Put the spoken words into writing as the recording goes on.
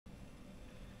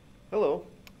Hello,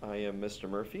 I am Mr.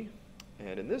 Murphy,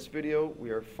 and in this video we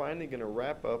are finally going to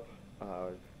wrap up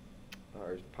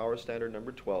our power standard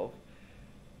number 12.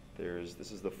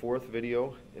 This is the fourth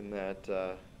video in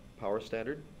that power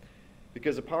standard,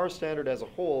 because the power standard as a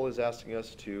whole is asking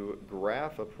us to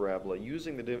graph a parabola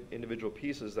using the individual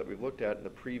pieces that we've looked at in the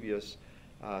previous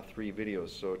three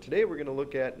videos. So today we're going to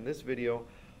look at, in this video,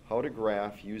 how to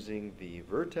graph using the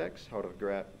vertex, how to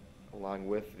graph along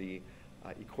with the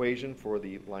equation for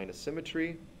the line of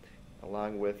symmetry,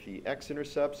 along with the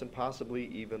x-intercepts and possibly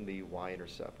even the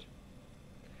y-intercept.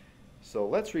 So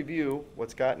let's review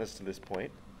what's gotten us to this point.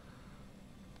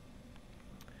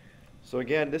 So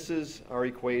again, this is our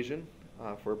equation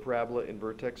for a parabola in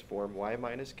vertex form. Y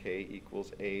minus k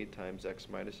equals a times x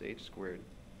minus h squared.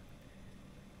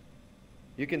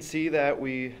 You can see that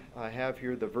we have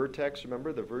here the vertex.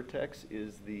 Remember, the vertex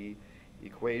is the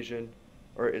equation,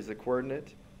 or is the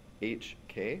coordinate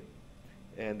hk,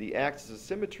 and the axis of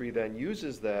symmetry then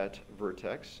uses that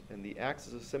vertex, and the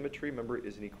axis of symmetry, remember,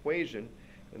 is an equation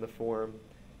in the form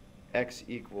x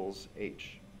equals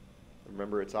h.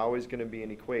 Remember, it's always going to be an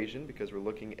equation because we're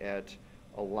looking at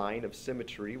a line of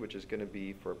symmetry, which is going to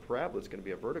be, for a parabola, it's going to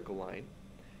be a vertical line,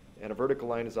 and a vertical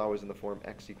line is always in the form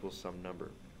x equals some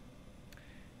number.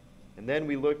 And then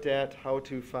we looked at how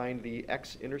to find the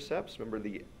x-intercepts. Remember,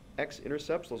 the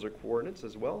x-intercepts, those are coordinates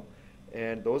as well.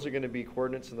 And those are going to be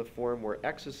coordinates in the form where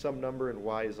x is some number and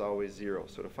y is always 0.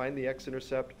 So to find the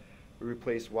x-intercept, we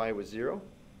replace y with 0.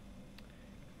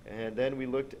 And then we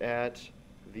looked at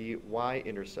the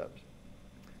y-intercept.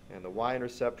 And the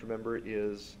y-intercept, remember,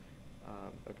 is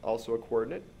also a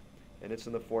coordinate. And it's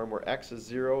in the form where x is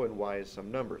 0 and y is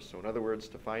some number. So in other words,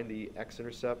 to find the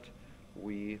x-intercept,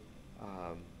 we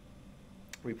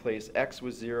replace x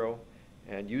with 0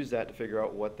 and use that to figure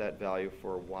out what that value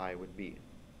for y would be.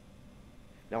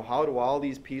 Now, how do all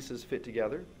these pieces fit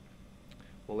together?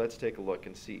 Well, let's take a look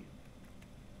and see.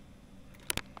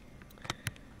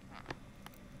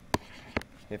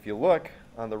 If you look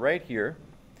on the right here,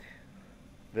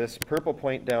 this purple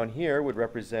point down here would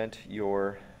represent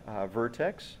your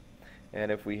vertex.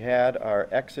 And if we had our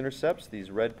x-intercepts,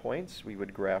 these red points, we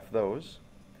would graph those.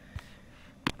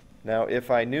 Now,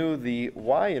 if I knew the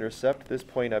y-intercept, this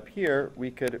point up here, we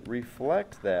could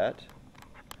reflect that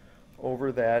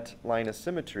over that line of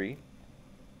symmetry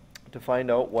to find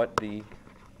out what the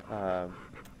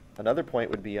another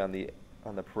point would be on the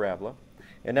parabola.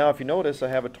 And now if you notice, I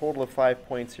have a total of 5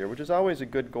 points here, which is always a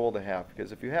good goal to have,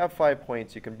 because if you have 5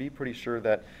 points, you can be pretty sure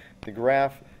that the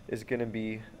graph is going to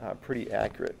be pretty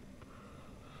accurate.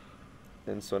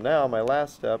 And so now my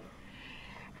last step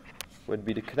would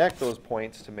be to connect those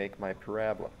points to make my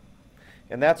parabola.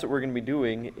 And that's what we're going to be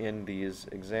doing in these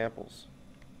examples.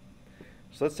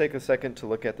 So let's take a second to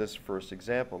look at this first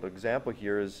example. The example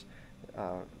here is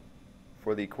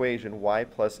for the equation y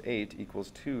plus 8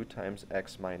 equals 2 times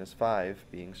x minus 5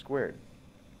 being squared.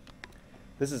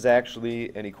 This is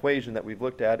actually an equation that we've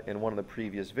looked at in one of the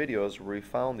previous videos where we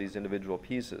found these individual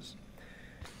pieces.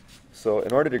 So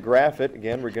in order to graph it,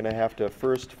 again, we're going to have to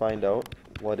first find out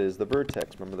what is the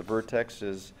vertex. Remember, the vertex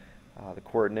is the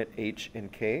coordinate h and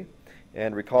k.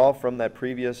 And recall from that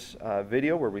previous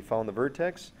video where we found the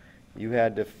vertex, you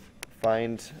had to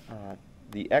find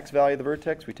the x value of the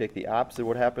vertex. We take the opposite of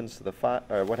what happens to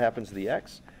the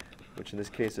x, which in this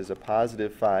case is a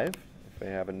positive 5. If I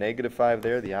have a negative 5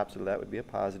 there, the opposite of that would be a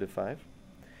positive 5.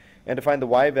 And to find the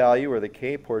y value, or the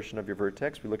k portion of your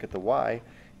vertex, we look at the y,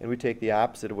 and we take the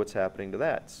opposite of what's happening to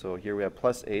that. So here we have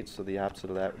plus 8, so the opposite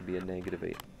of that would be a negative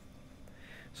 8.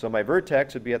 So my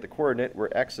vertex would be at the coordinate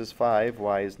where x is 5,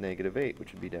 y is negative 8,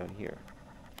 which would be down here.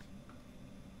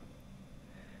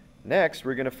 Next,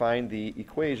 we're going to find the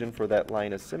equation for that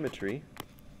line of symmetry.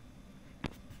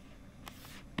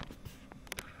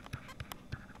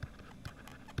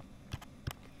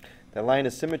 That line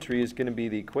of symmetry is going to be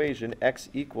the equation x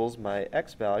equals my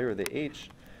x value, or the h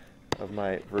of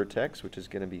my vertex, which is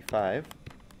going to be 5.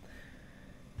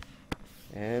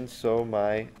 And so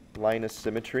my line of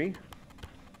symmetry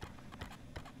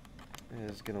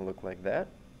is going to look like that.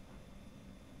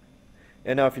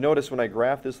 And now if you notice, when I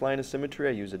graph this line of symmetry,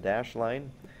 I use a dashed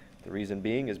line. The reason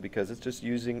being is because it's just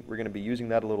we're going to be using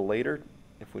that a little later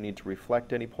if we need to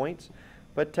reflect any points.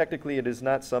 But technically it is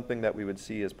not something that we would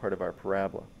see as part of our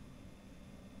parabola.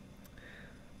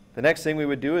 The next thing we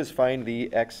would do is find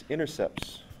the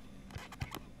x-intercepts.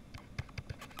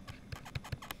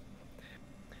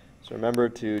 So remember,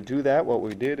 to do that, what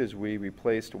we did is we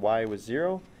replaced y with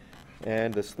 0.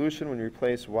 And the solution when you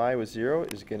replace y with 0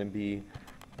 is going to be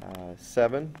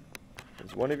 7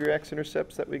 is one of your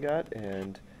x-intercepts that we got,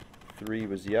 and 3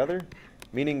 was the other.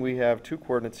 meaning we have two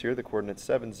coordinates here, the coordinates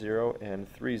 7, 0 and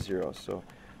 3, 0. So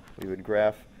we would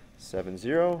graph 7,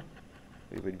 0,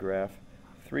 we would graph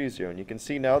 3, 0. And you can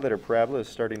see now that our parabola is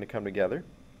starting to come together.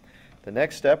 The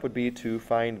next step would be to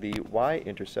find the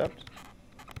y-intercept.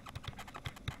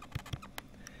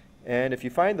 And if you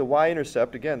find the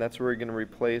y-intercept, again, that's where we're going to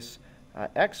replace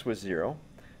x with 0.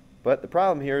 But the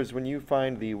problem here is when you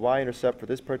find the y-intercept for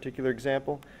this particular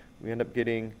example, we end up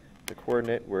getting the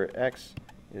coordinate where x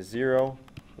is 0,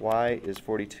 y is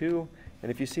 42,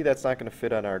 and if you see, that's not going to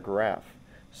fit on our graph.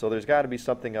 So there's got to be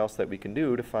something else that we can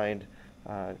do to find,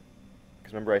 because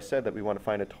remember I said that we want to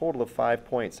find a total of 5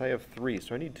 points. I have 3,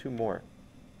 so I need 2 more.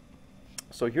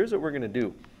 So here's what we're going to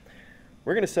do.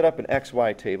 We're going to set up an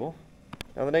xy table.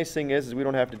 Now the nice thing is we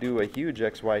don't have to do a huge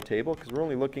xy table because we're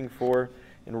only looking for,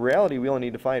 in reality, we only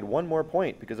need to find one more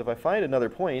point, because if I find another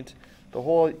point, the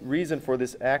whole reason for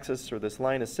this axis or this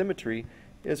line of symmetry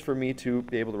is for me to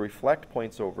be able to reflect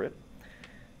points over it.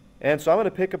 And so I'm going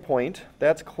to pick a point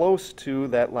that's close to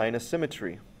that line of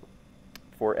symmetry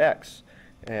for x.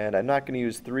 And I'm not going to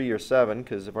use 3 or 7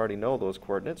 because I already know those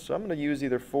coordinates. So I'm going to use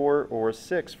either 4 or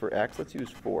 6 for x. Let's use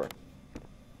 4.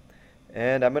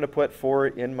 And I'm going to put 4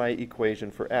 in my equation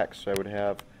for x. So I would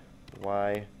have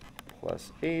y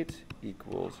plus 8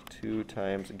 equals 2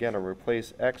 times, again, I'll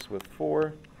replace x with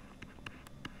 4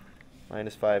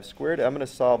 minus 5 squared. I'm going to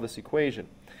solve this equation.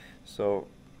 So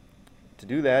to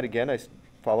do that, again, I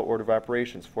follow order of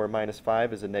operations. 4 minus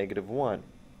 5 is a negative 1.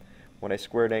 When I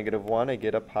square negative 1, I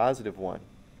get a positive 1.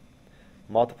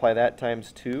 Multiply that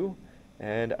times 2,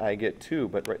 and I get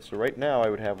 2. So right now, I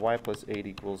would have y plus 8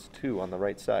 equals 2 on the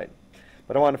right side.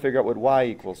 But I want to figure out what y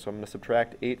equals, so I'm going to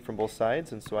subtract 8 from both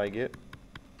sides, and so I get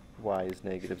y is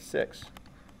negative 6.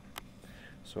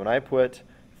 So when I put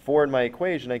 4 in my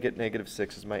equation, I get negative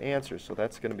 6 as my answer. So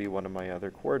that's going to be one of my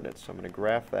other coordinates. So I'm going to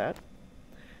graph that.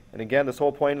 And again, this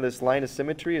whole point of this line of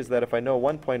symmetry is that if I know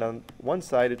one point on one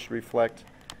side, it should reflect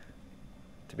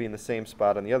to be in the same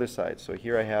spot on the other side. So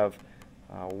here I have,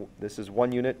 this is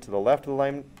 1 unit to the left of the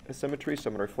line of symmetry, so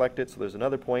I'm going to reflect it. So there's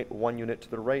another point 1 unit to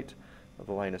the right of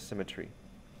the line of symmetry.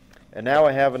 And now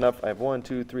I have enough, I have 1,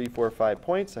 2, 3, 4, 5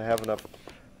 points. I have enough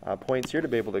points here to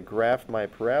be able to graph my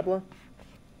parabola.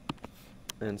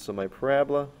 And so my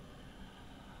parabola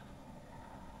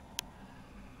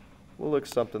will look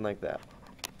something like that.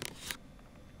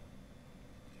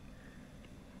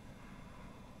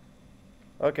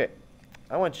 Okay,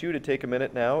 I want you to take a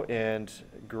minute now and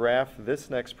graph this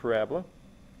next parabola.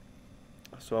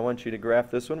 So I want you to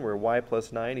graph this one where y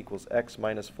plus 9 equals x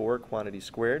minus 4 quantity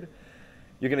squared.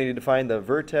 You're going to need to find the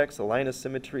vertex, the line of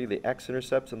symmetry, the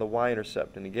x-intercepts, and the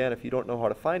y-intercept. And again, if you don't know how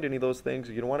to find any of those things,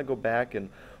 you're going to want to go back and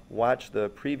watch the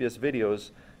previous videos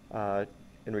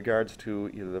in regards to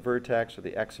either the vertex or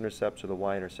the x-intercepts or the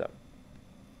y-intercept.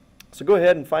 So go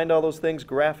ahead and find all those things,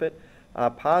 graph it,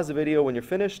 pause the video when you're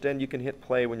finished, and you can hit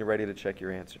play when you're ready to check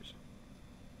your answers.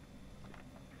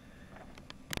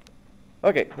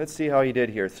 Okay, let's see how you did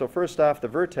here. So first off, the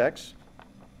vertex,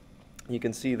 you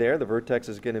can see there, the vertex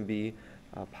is going to be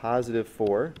positive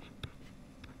 4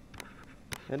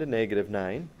 and a negative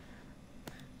 9.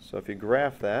 So if you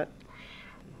graph that,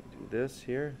 do this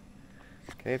here.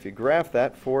 Okay, if you graph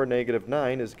that, 4, negative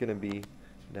 9 is going to be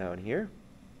down here.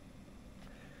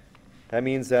 That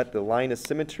means that the line of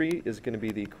symmetry is going to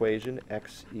be the equation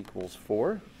x equals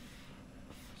 4.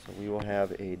 So we will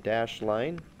have a dashed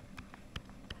line.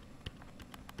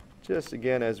 Just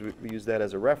again, as we use that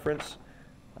as a reference,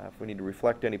 if we need to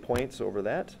reflect any points over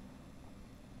that.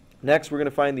 Next, we're going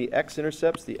to find the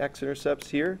x-intercepts. The x-intercepts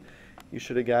here, you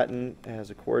should have gotten as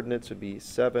a coordinates would be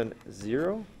 7,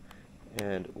 0,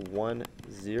 and 1,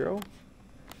 0.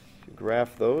 If you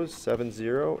graph those, 7,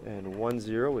 0, and 1,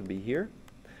 0 would be here.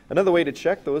 Another way to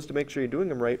check those to make sure you're doing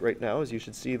them right now is you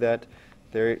should see that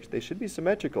they should be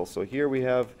symmetrical. So here we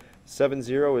have 7,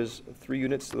 0 is 3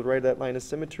 units to the right of that line of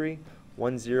symmetry.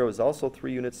 1, 0 is also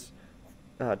 3 units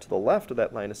to the left of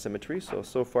that line of symmetry. So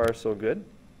far, so good.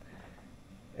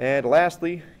 And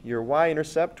lastly, your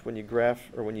y-intercept, when you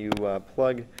graph or when you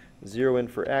plug 0 in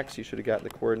for x, you should have gotten the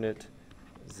coordinate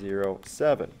 0,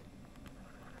 7.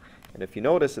 And if you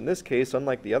notice, in this case,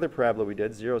 unlike the other parabola we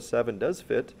did, 0, 7 does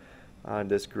fit on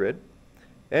this grid.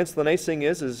 And so the nice thing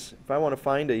is if I want to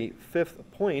find a fifth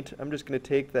point, I'm just going to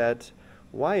take that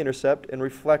y-intercept and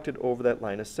reflect it over that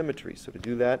line of symmetry. So to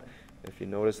do that, if you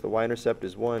notice, the y-intercept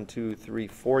is 1, 2, 3,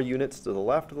 4 units to the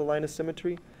left of the line of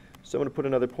symmetry. So I'm going to put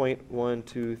another point, 1,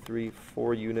 2, 3,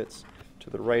 4 units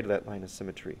to the right of that line of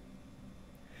symmetry.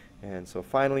 And so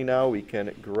finally now we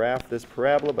can graph this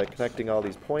parabola by connecting all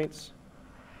these points.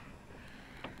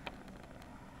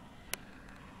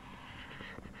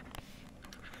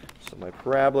 So my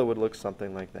parabola would look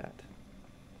something like that.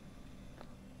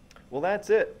 Well, that's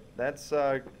it. That's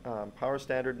power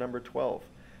standard number 12.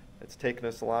 It's taken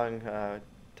us a long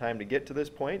time to get to this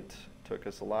point. Took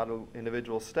us a lot of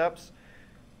individual steps.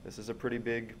 This is a pretty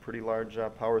big, pretty large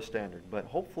power standard. But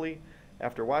hopefully,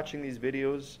 after watching these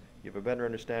videos, you have a better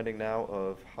understanding now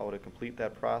of how to complete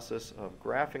that process of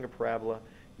graphing a parabola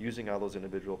using all those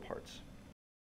individual parts.